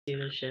Do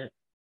this shit.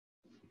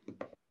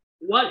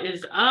 What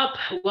is up?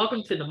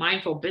 Welcome to the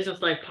Mindful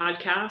Business Life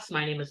podcast.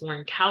 My name is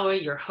Lauren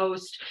Calloway, your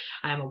host.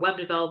 I am a web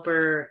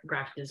developer,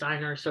 graphic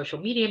designer, social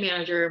media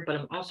manager, but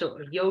I'm also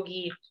a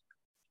yogi,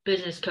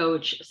 business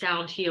coach,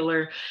 sound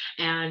healer,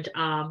 and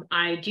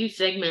I do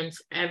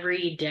segments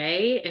every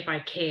day if I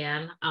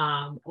can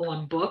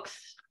on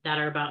books that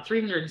are about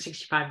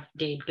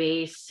 365-day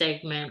base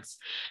segments,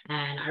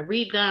 and I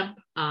read them,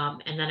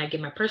 and then I give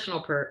my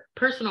personal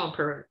and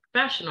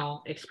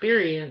professional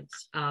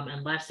experience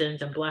and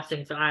lessons and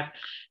blessings that I've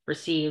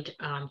received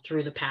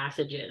through the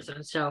passages.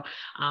 And so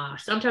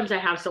sometimes I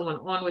have someone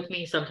on with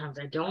me, sometimes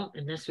I don't.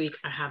 And this week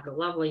I have the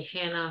lovely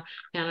Hannah.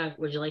 Hannah,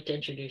 would you like to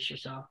introduce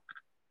yourself?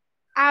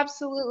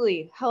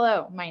 Absolutely.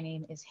 Hello, my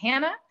name is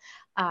Hannah.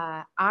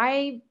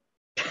 I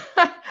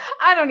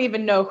I don't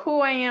even know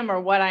who I am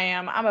or what I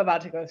am. I'm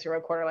about to go through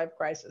a quarter life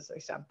crisis or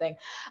something.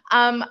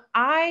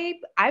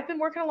 I've been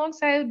working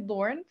alongside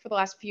Lauren for the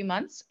last few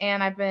months,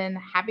 and I've been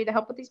happy to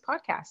help with these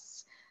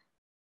podcasts.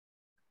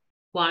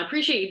 Well, I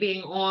appreciate you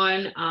being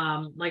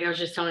on. Like I was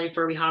just telling you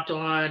before we hopped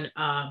on,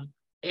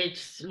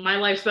 it's my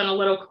life's been a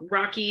little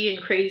rocky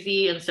and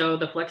crazy, and so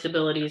the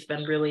flexibility has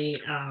been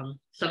really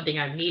something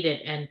I've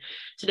needed. And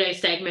today's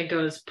segment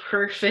goes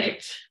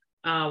perfect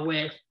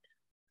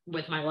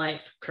with my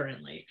life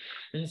currently.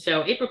 And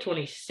so April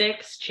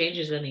 26th,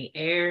 changes in the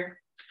air.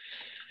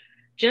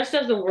 Just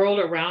as the world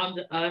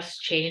around us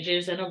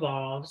changes and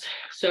evolves,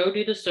 so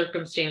do the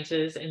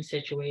circumstances and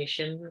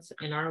situations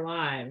in our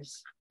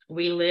lives.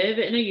 We live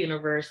in a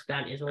universe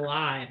that is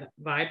alive,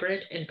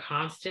 vibrant, and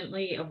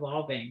constantly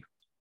evolving.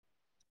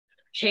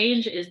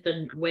 Change is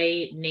the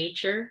way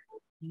nature,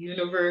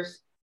 universe,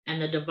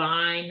 and the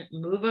divine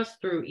move us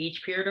through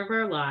each period of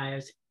our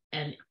lives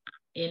and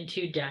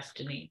into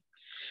destiny.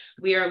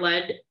 We are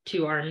led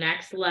to our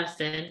next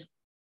lesson,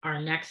 our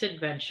next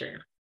adventure.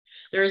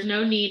 There is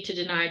no need to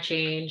deny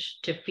change,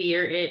 to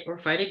fear it, or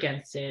fight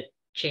against it.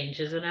 Change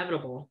is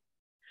inevitable.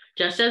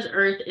 Just as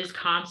Earth is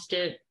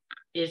constant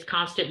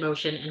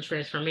motion and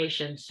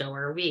transformation, so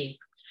are we.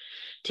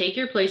 Take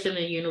your place in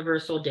the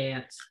universal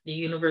dance, the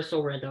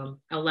universal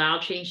rhythm. Allow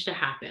change to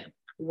happen.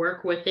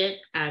 Work with it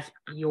as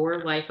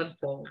your life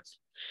unfolds.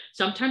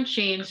 Sometimes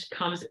change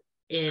comes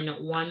in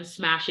one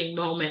smashing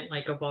moment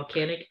like a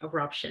volcanic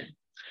eruption.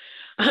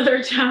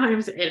 Other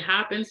times it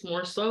happens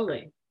more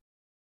slowly.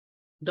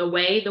 The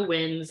way the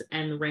winds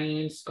and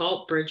rain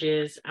sculpt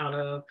bridges out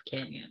of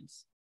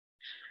canyons.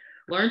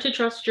 Learn to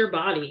trust your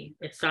body,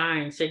 its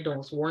signs,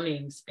 signals,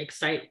 warnings,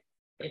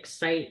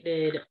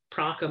 excited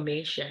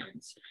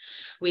proclamations.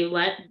 We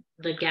let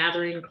the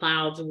gathering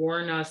clouds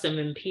warn us of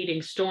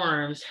impeding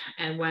storms,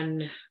 and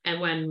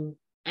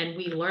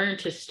we learn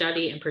to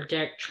study and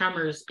predict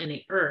tremors in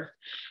the earth.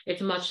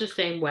 It's much the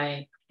same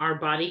way. Our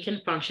body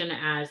can function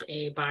as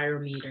a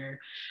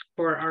barometer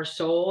for our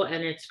soul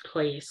and its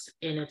place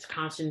in its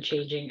constant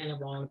changing and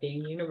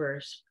evolving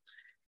universe.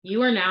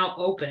 You are now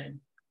open,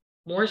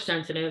 more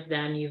sensitive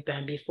than you've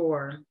been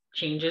before.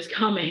 Change is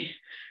coming.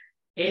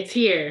 It's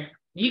here.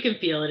 You can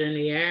feel it in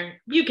the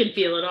air. You can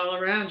feel it all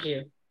around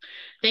you.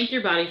 Thank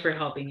your body for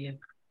helping you.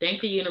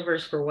 Thank the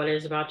universe for what it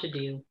is about to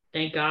do.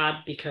 Thank God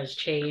because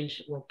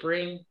change will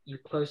bring you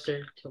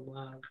closer to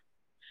love.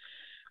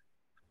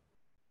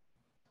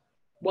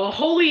 Well,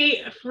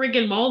 holy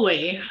friggin'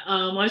 moly.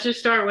 Let's just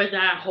start with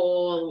that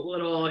whole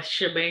little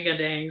shebanga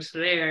dangs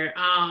there.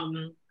 I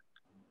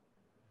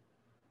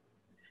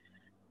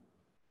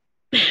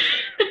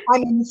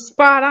mean,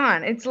 spot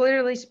on. It's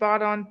literally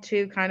spot on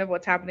to kind of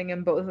what's happening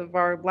in both of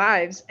our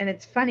lives. And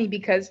it's funny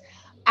because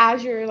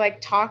as you're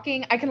like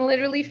talking, I can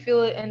literally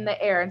feel it in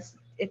the air. And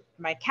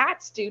my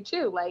cats do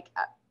too. Like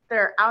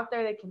they're out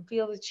there, they can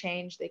feel the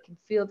change. They can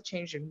feel the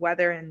change in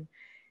weather and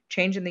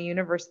change in the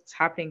universe that's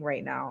happening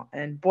right now.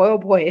 And boy, oh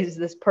boy, is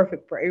this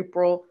perfect for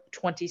April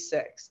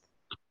 26th.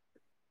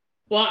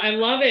 Well, I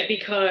love it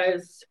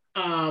because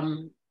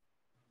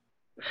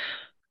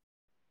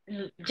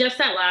just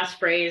that last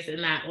phrase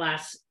in that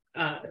last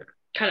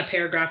kind of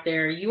paragraph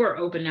there, you are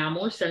open now,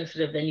 more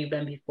sensitive than you've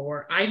been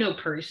before. I know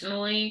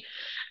personally,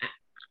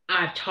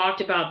 I've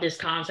talked about this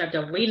concept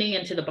of leaning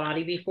into the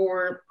body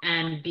before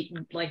and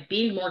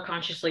being more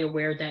consciously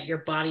aware that your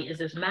body is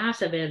this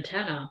massive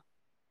antenna.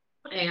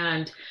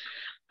 And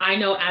I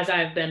know as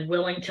I've been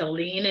willing to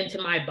lean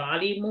into my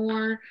body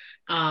more,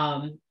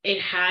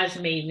 it has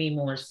made me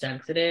more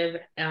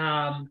sensitive.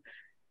 And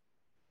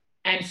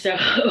so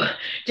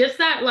just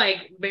that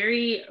like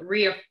very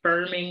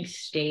reaffirming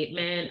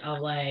statement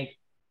of like,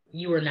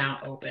 you are now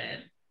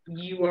open.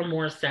 You are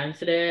more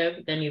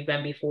sensitive than you've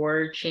been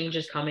before. Change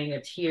is coming.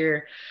 It's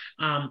here.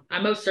 I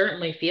most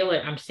certainly feel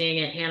it. I'm seeing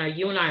it. Hannah,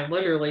 you and I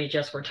literally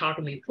just were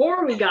talking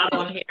before we got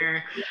on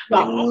here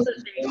of all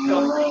the things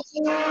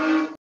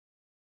going.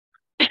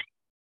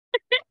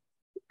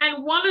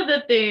 And one of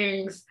the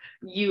things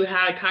you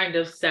had kind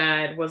of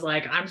said was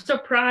like, I'm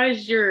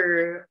surprised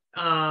you're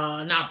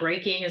not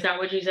breaking. Is that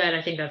what you said?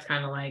 I think that's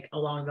kind of like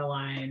along the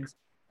lines.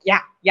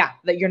 Yeah,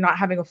 that you're not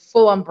having a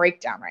full on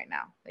breakdown right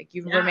now. Like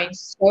you've remained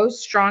so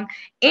strong.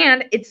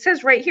 And it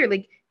says right here,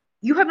 like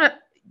you have not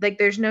like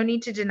there's no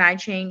need to deny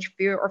change,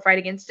 fear, or fight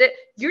against it.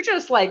 You're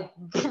just like,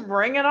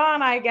 bring it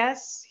on, I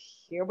guess.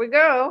 Here we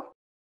go.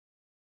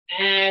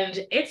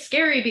 And it's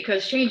scary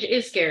because change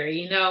is scary.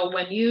 You know,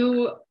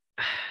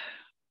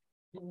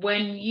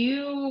 when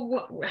you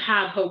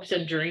have hopes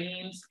and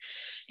dreams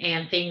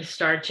and things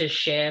start to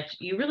shift,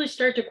 you really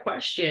start to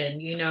question,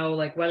 you know,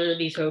 like whether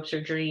these hopes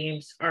or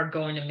dreams are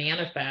going to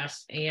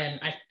manifest. And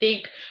I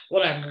think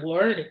what I'm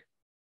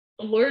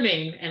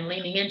learning and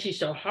leaning into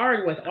so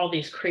hard with all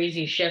these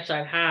crazy shifts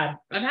I've had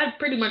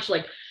pretty much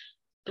like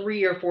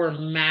 3 or 4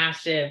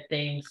 massive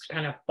things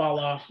kind of fall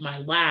off my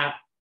lap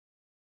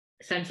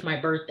since my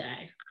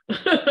birthday.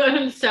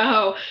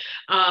 So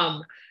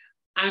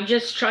I'm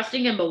just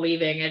trusting and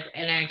believing it.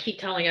 And I keep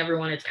telling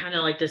everyone it's kind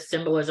of like this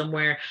symbolism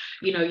where,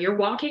 you know, you're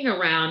walking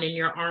around and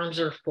your arms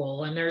are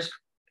full and there's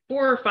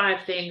 4 or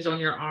 5 things on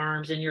your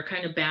arms and you're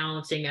kind of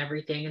balancing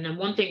everything. And then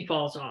one thing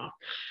falls off.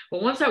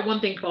 But once that one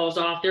thing falls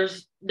off,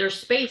 there's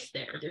space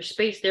there. There's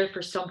space there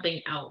for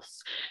something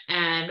else.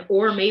 And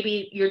or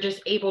maybe you're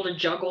just able to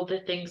juggle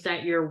the things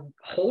that you're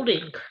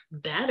holding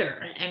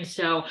better. And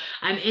so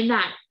I'm in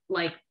that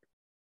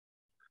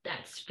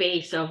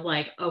space of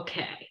like,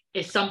 okay,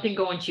 is something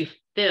going to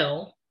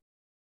fill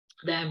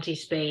the empty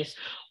space?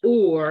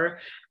 Or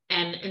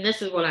and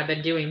this is what I've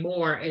been doing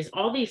more, is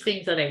all these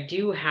things that I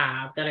do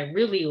have that I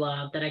really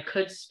love that I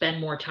could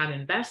spend more time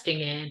investing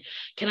in,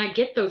 can I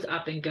get those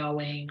up and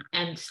going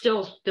and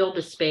still fill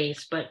the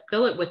space, but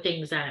fill it with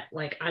things that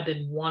like I've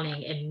been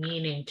wanting and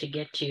meaning to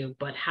get to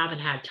but haven't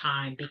had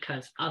time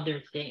because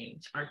other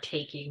things are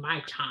taking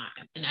my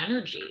time and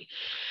energy.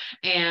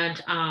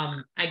 And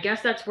I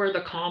guess that's where the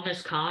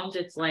calmness comes.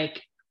 It's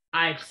like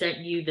I've sent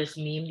you this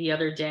meme the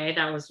other day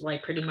that was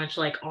like pretty much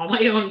like all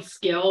my own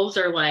skills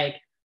are like,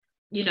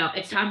 you know,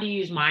 it's time to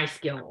use my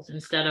skills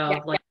instead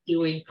of like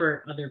doing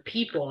for other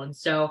people. And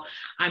so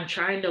I'm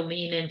trying to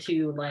lean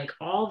into like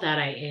all that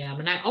I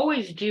am. And I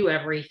always do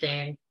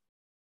everything,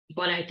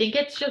 but I think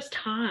it's just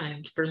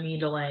time for me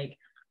to like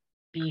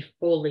be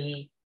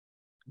fully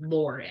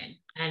Lauren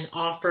and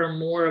offer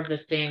more of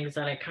the things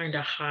that I kind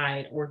of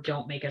hide or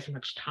don't make as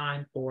much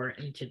time for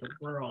into the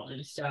world.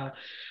 And so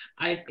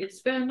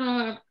it's been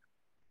a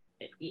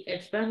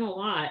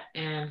lot.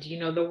 And you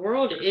know, the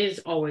world is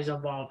always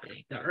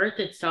evolving. The earth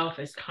itself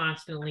is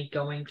constantly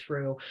going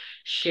through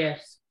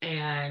shifts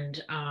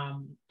and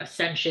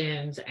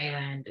ascensions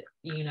and,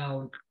 you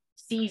know,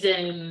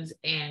 seasons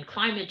and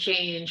climate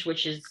change,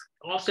 which is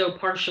also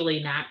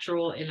partially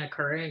natural in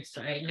occurrence.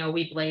 I know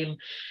we blame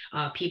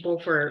people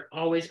for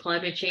always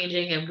climate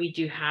changing, and we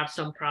do have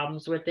some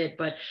problems with it,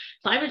 but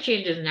climate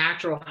change is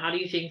natural. How do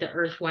you think the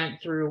earth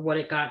went through what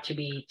it got to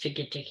be to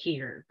get to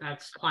here?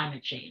 That's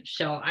climate change.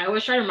 So I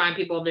always try to remind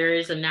people there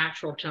is a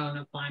natural tone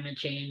of climate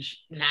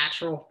change,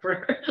 natural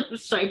for the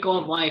cycle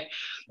of life.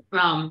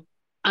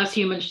 Us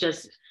humans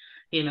just,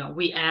 you know,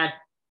 we add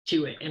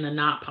to it in a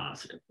not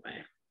positive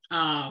way.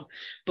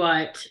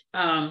 But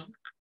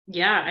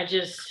yeah, I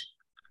just,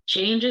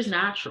 change is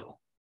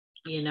natural,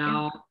 you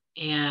know,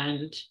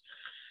 and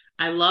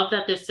I love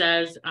that this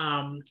says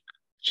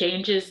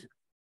change is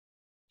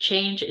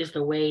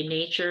the way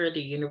nature,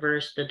 the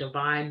universe, the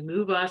divine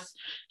move us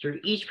through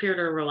each period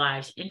of our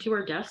lives into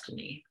our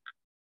destiny.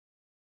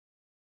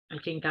 I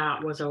think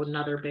that was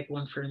another big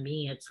one for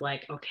me. It's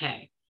like,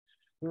 okay,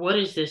 what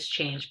is this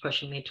change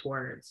pushing me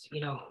towards? You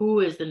know,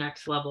 who is the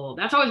next level?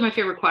 That's always my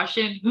favorite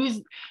question.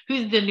 Who's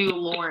the new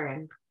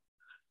Lauren?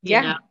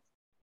 You know,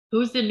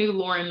 who's the new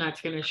Lauren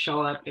that's going to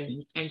show up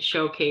and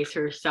showcase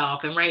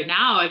herself? And right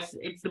now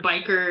it's the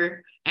biker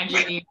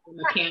engineer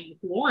mechanic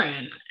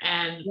Lauren,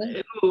 and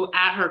who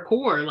at her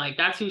core, like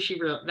that's who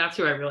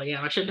I really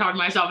am. I shouldn't talk to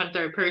myself in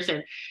third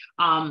person.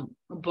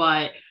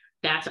 But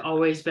that's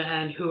always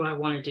been who I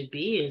wanted to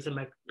be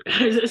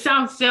it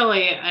sounds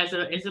silly, as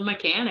a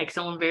mechanic,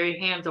 someone very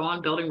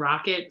hands-on, building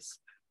rockets,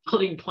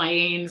 building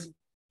planes,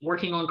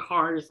 working on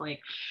cars. Like,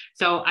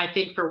 so I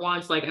think for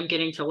once, like I'm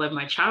getting to live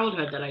my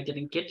childhood that I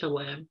didn't get to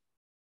live,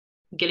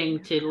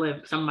 getting to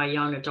live some of my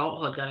young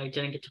adulthood that I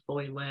didn't get to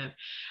fully live.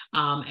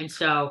 And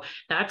so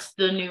that's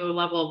the new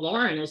level of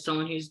Lauren, is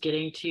someone who's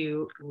getting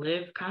to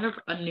live kind of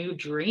a new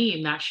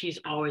dream that she's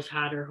always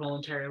had her whole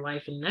entire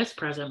life in this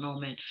present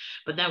moment.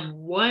 But then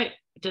what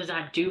does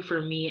that do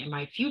for me in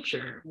my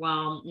future?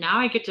 Well, now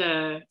I get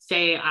to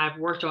say I've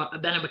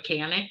been a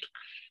mechanic,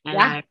 and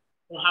I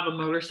will have a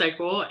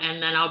motorcycle,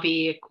 and then I'll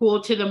be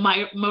cool to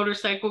the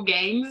motorcycle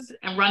gangs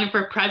and running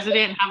for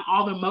president and have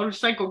all the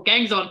motorcycle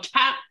gangs on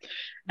tap.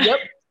 Yep.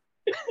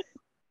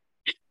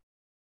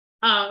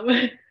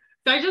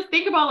 So I just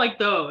think about like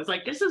those,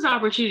 like this is an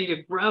opportunity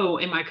to grow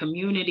in my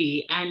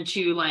community and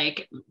to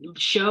like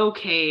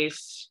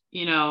showcase,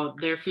 you know,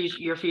 your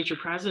future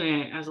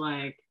president as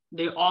like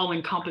the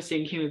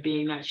all-encompassing human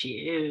being that she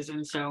is.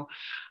 And so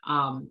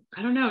I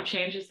don't know,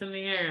 change is in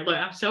the air. Look,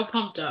 I'm so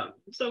pumped up.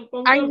 I'm so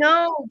pumped up. I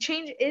know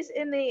change is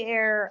in the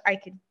air. I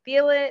can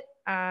feel it.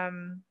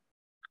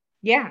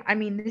 Yeah, I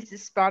mean, this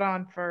is spot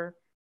on for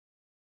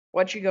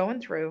what you're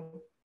going through.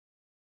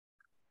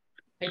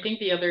 I think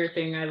the other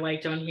thing I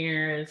liked on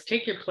here is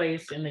take your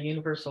place in the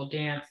universal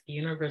dance, the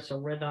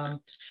universal rhythm.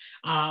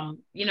 I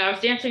was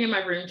dancing in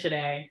my room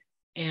today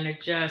and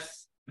it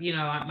just,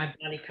 my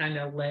body kind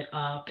of lit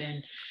up.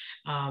 And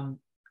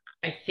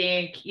I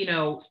think,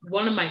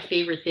 one of my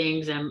favorite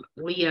things, and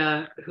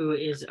Leah, who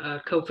is a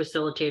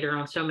co-facilitator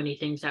on so many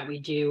things that we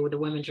do, the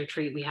women's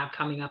retreat we have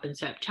coming up in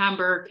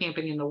September,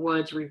 Camping in the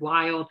Woods,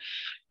 Rewild,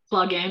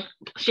 plug in,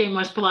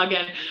 shameless plug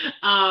in.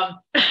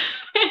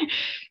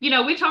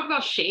 We talk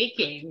about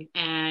shaking.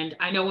 And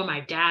I know when my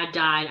dad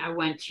died, I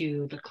went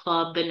to the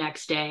club the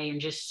next day and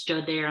just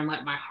stood there and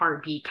let my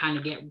heartbeat kind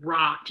of get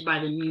rocked by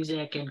the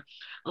music and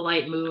a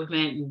light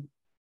movement. And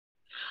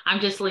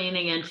I'm just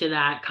leaning into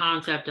that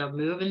concept of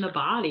moving the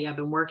body. I've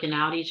been working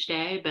out each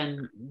day,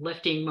 been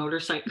lifting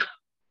motorcycle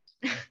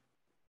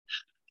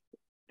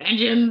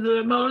engines,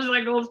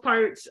 motorcycles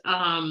parts.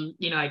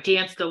 I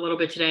danced a little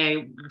bit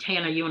today.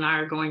 Hannah, you and I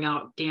are going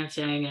out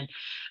dancing, and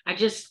I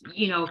just,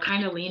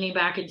 kind of leaning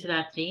back into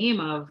that theme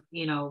of,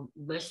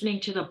 listening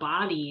to the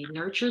body,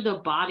 nurture the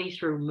body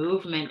through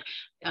movement.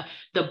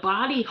 The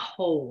body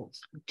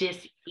holds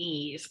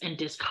dis-ease and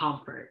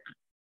discomfort.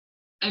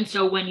 And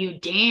so when you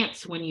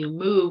dance, when you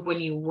move,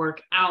 when you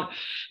work out,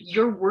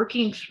 you're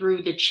working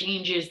through the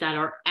changes that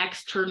are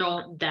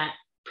external that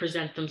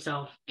present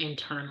themselves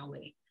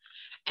internally.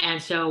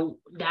 And so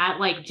that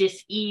like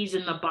dis-ease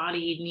in the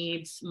body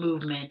needs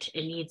movement,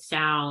 it needs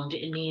sound,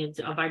 it needs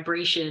a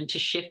vibration to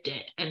shift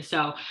it. And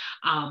so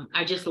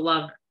I just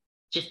love,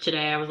 just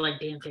today I was like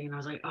dancing and I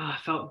was like, oh,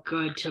 it felt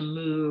good to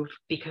move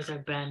because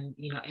I've been,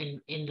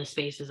 in the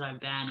spaces I've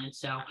been. And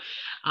so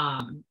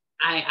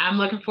I'm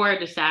looking forward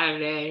to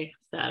Saturday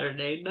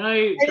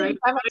night. I didn't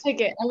buy my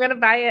ticket. I'm gonna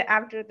buy it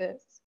after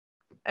this.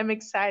 I'm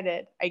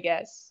excited, I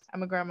guess.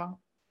 I'm a grandma.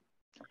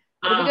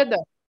 It'll be good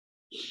though.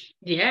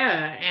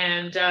 Yeah,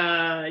 and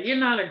you're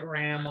not a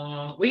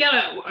grandma. We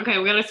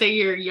gotta say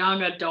you're a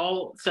young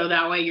adult so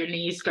that way your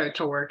knees start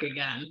to work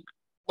again.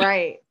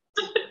 Right.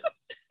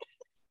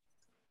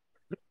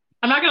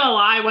 I'm not gonna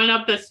lie, I went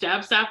up the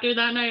steps after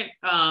that night.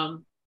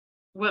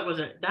 What was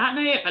it? That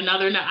night?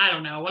 Another night? I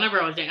don't know.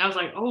 Whenever I was dancing, I was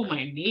like, oh,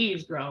 my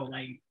knees, bro.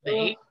 Like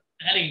they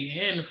setting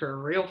in for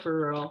real,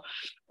 for real.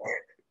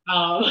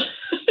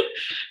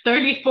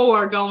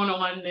 34 going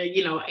on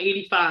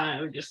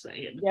 85, just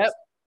saying. Yep.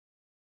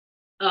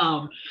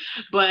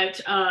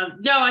 But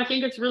no, I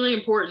think it's really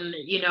important,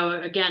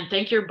 again,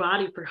 thank your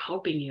body for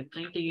helping you.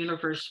 Thank the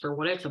universe for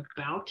what it's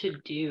about to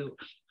do.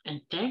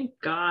 And thank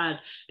God,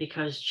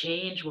 because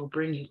change will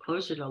bring you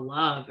closer to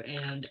love.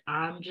 And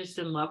I'm just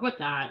in love with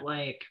that.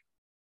 Like,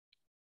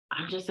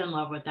 I'm just in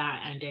love with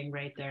that ending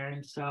right there.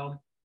 And so,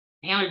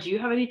 Hannah, do you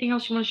have anything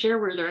else you want to share?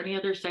 Were there any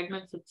other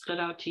segments that stood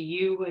out to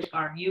you?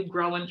 Are you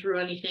growing through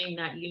anything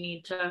that you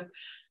need to?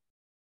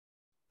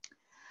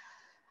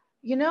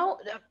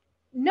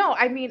 No,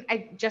 I mean,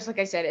 just like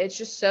I said, it's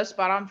just so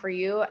spot on for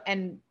you.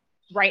 And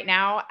right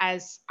now,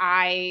 as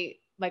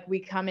we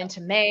come into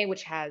May,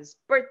 which has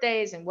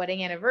birthdays and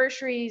wedding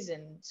anniversaries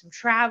and some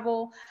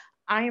travel,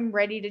 I am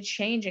ready to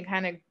change and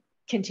kind of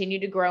continue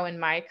to grow in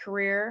my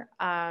career.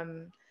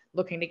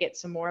 Looking to get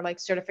some more like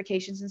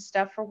certifications and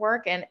stuff for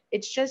work. And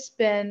it's just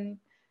been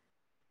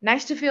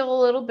nice to feel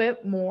a little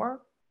bit more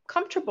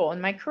comfortable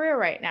in my career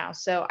right now.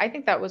 So I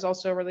think that was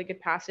also a really good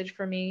passage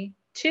for me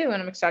too.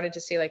 And I'm excited to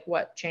see like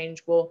what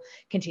change will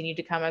continue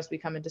to come as we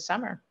come into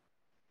summer.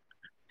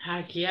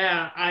 Heck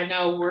yeah. I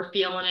know we're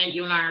feeling it.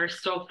 You and I are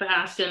so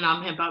fast, and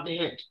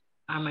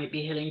I might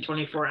be hitting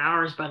 24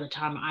 hours by the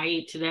time I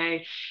eat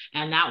today.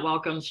 And that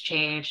welcomes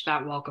change,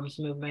 that welcomes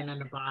movement in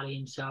the body.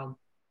 And so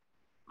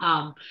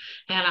Hannah,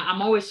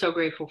 I'm always so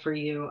grateful for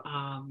you.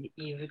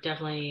 You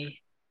definitely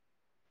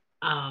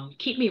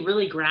keep me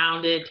really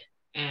grounded,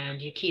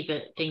 and you keep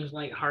things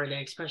lighthearted,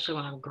 especially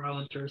when I'm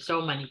growing through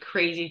so many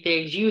crazy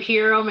things. You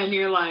hear them and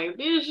you're like,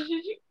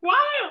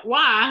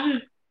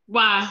 why?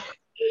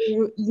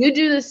 You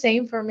do the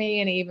same for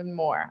me and even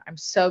more. I'm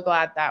so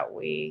glad that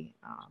we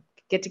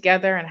get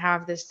together and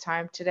have this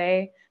time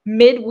today,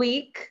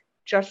 midweek,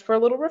 just for a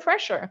little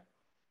refresher.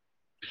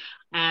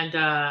 And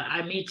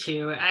me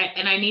too.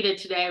 I needed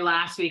today.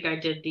 Last week I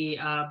did the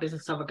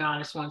Business of a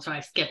Goddess one, so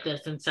I skipped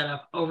this instead of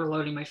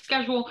overloading my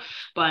schedule.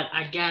 But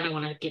again, I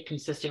want to get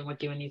consistent with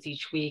doing these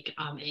each week,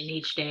 and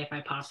each day if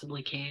I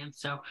possibly can.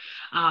 So,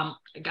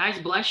 guys,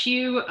 bless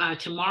you.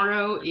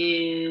 Tomorrow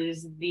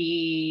is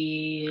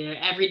the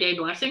Everyday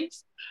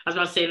Blessings. I was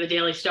about to say the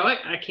Daily Stoic.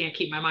 I can't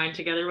keep my mind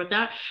together with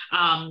that.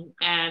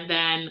 And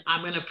then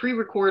I'm going to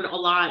pre-record a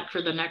lot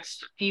for the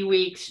next few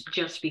weeks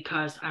just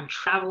because I'm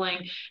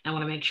traveling. I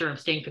want to make sure I'm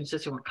staying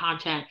consistent with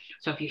content.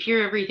 So if you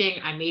hear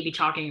everything, I may be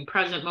talking in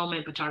present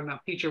moment, but talking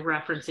about future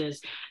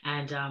references.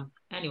 And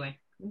anyway,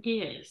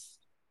 yes,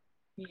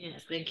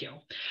 thank you.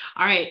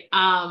 All right,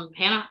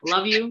 Hannah,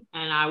 love you.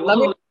 And I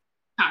will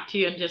talk to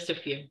you in just a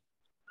few.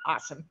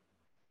 Awesome.